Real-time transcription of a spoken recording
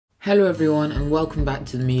Hello everyone and welcome back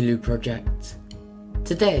to the Milu project.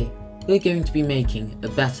 Today we're going to be making a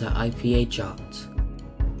better IPA chart.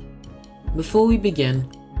 Before we begin,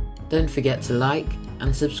 don't forget to like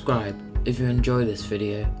and subscribe if you enjoy this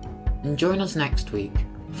video, and join us next week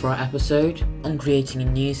for our episode on creating a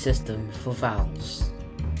new system for vowels.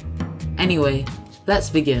 Anyway,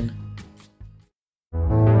 let's begin.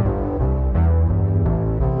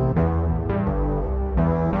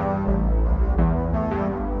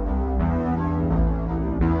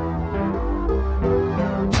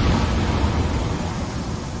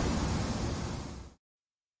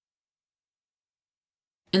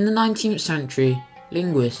 In the 19th century,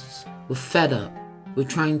 linguists were fed up with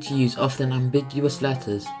trying to use often ambiguous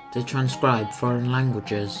letters to transcribe foreign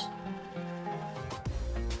languages.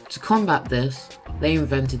 To combat this, they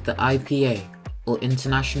invented the IPA, or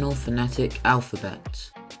International Phonetic Alphabet.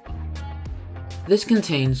 This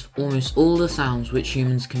contains almost all the sounds which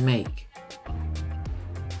humans can make.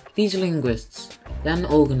 These linguists then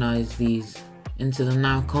organized these into the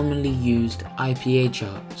now commonly used IPA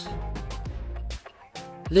chart.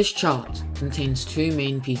 This chart contains two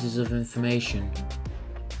main pieces of information: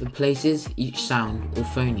 the places each sound or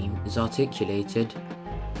phoneme is articulated,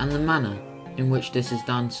 and the manner in which this is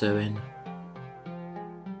done so in.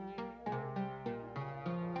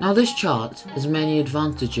 Now this chart has many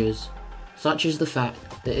advantages, such as the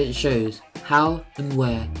fact that it shows how and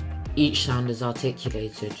where each sound is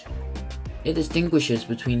articulated. It distinguishes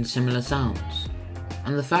between similar sounds,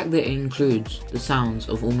 and the fact that it includes the sounds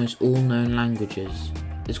of almost all known languages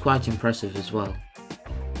is quite impressive as well.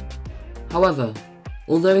 However,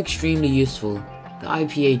 although extremely useful, the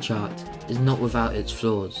IPA chart is not without its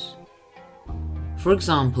flaws. For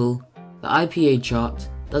example, the IPA chart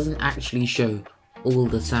doesn't actually show all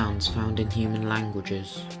the sounds found in human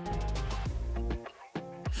languages.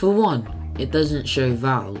 For one, it doesn't show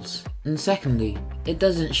vowels, and secondly, it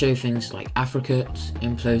doesn't show things like affricates,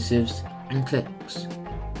 implosives, and clicks.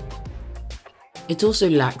 It also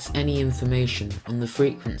lacks any information on the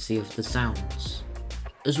frequency of the sounds,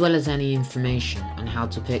 as well as any information on how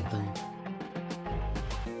to pick them.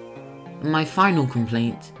 And my final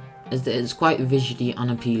complaint is that it's quite visually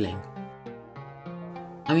unappealing.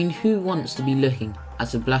 I mean, who wants to be looking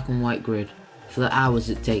at a black and white grid for the hours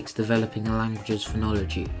it takes developing a language's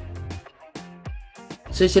phonology?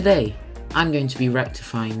 So today, I'm going to be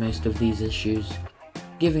rectifying most of these issues,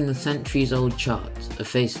 giving the centuries-old chart a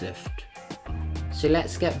facelift. So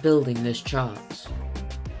let's get building this chart.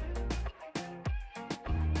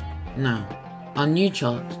 Now, our new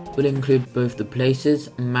chart will include both the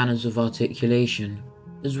places and manners of articulation,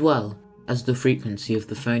 as well as the frequency of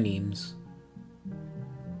the phonemes.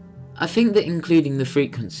 I think that including the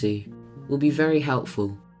frequency will be very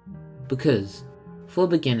helpful, because, for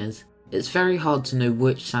beginners, it's very hard to know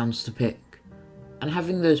which sounds to pick, and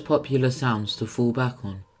having those popular sounds to fall back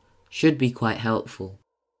on should be quite helpful.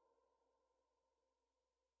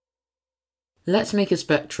 Let's make a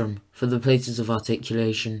spectrum for the places of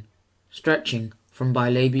articulation, stretching from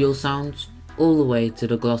bilabial sounds all the way to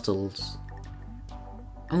the glottals.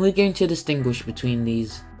 And we're going to distinguish between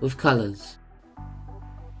these with colours.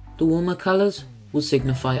 The warmer colours will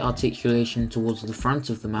signify articulation towards the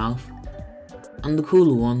front of the mouth, and the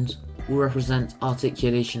cooler ones will represent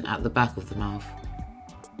articulation at the back of the mouth.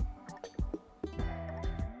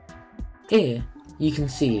 Here you can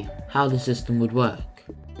see how the system would work.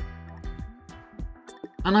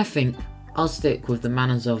 And I think I'll stick with the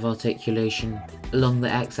manners of articulation along the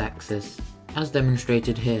x-axis, as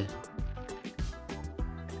demonstrated here.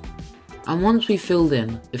 And once we've filled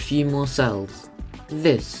in a few more cells,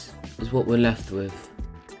 this is what we're left with.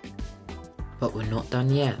 But we're not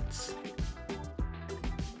done yet.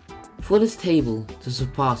 For this table to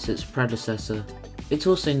surpass its predecessor, it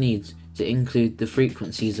also needs to include the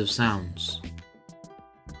frequencies of sounds.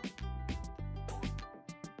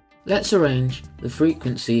 Let's arrange the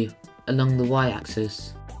frequency along the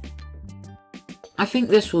y-axis. I think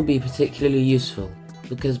this will be particularly useful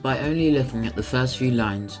because by only looking at the first few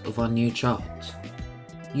lines of our new chart,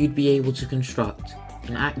 you'd be able to construct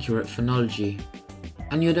an accurate phonology,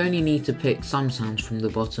 and you'd only need to pick some sounds from the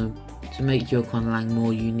bottom to make your conlang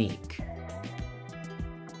more unique.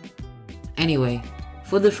 Anyway,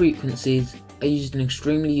 for the frequencies, I used an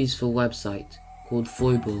extremely useful website called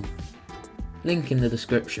PHOIBLE, link in the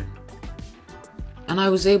description. And I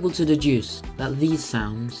was able to deduce that these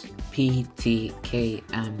sounds, P, T, K,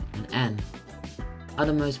 M and N, are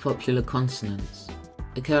the most popular consonants,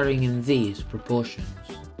 occurring in these proportions.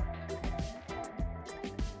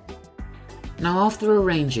 Now after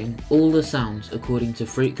arranging all the sounds according to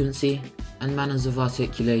frequency and manners of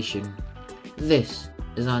articulation, this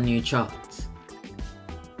is our new chart.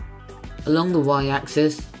 Along the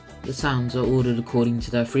y-axis, the sounds are ordered according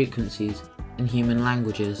to their frequencies in human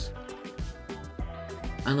languages,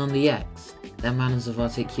 and on the x, their manners of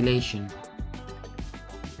articulation.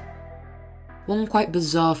 One quite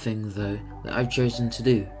bizarre thing though that I've chosen to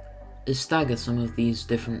do is stagger some of these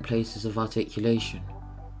different places of articulation.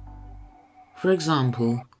 For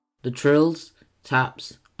example, the trills,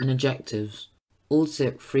 taps and ejectives all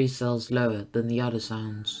sit 3 cells lower than the other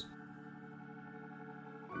sounds.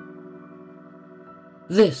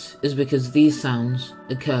 This is because these sounds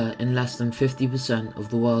occur in less than 50% of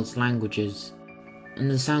the world's languages,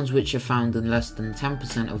 and the sounds which are found in less than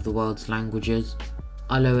 10% of the world's languages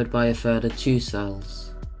are lowered by a further 2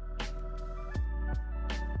 cells.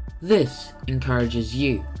 This encourages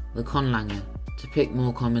you, the conlanger, to pick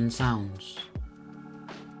more common sounds.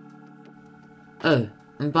 Oh,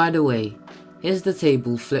 and by the way, here's the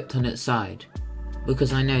table flipped on its side,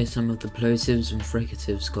 because I know some of the plosives and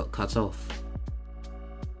fricatives got cut off.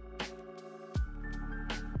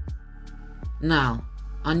 Now,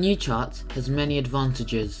 our new chart has many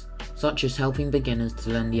advantages, such as helping beginners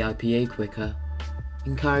to learn the IPA quicker,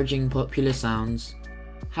 encouraging popular sounds,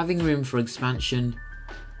 having room for expansion,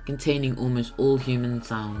 containing almost all human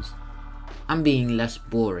sounds, and being less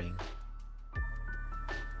boring.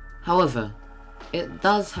 However, it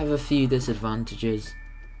does have a few disadvantages,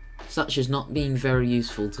 such as not being very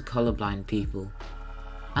useful to colourblind people,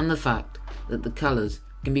 and the fact that the colours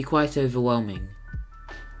can be quite overwhelming.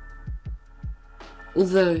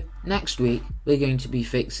 Although, next week we're going to be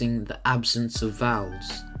fixing the absence of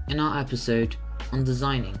vowels in our episode on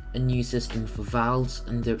designing a new system for vowels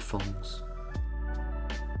and diphthongs.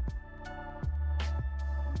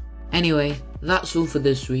 Anyway, that's all for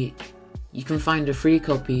this week. You can find a free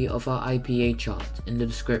copy of our IPA chart in the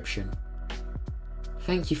description.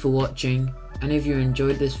 Thank you for watching, and if you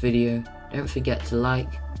enjoyed this video, don't forget to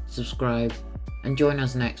like, subscribe, and join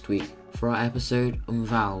us next week for our episode on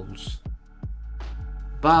vowels.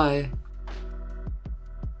 Bye!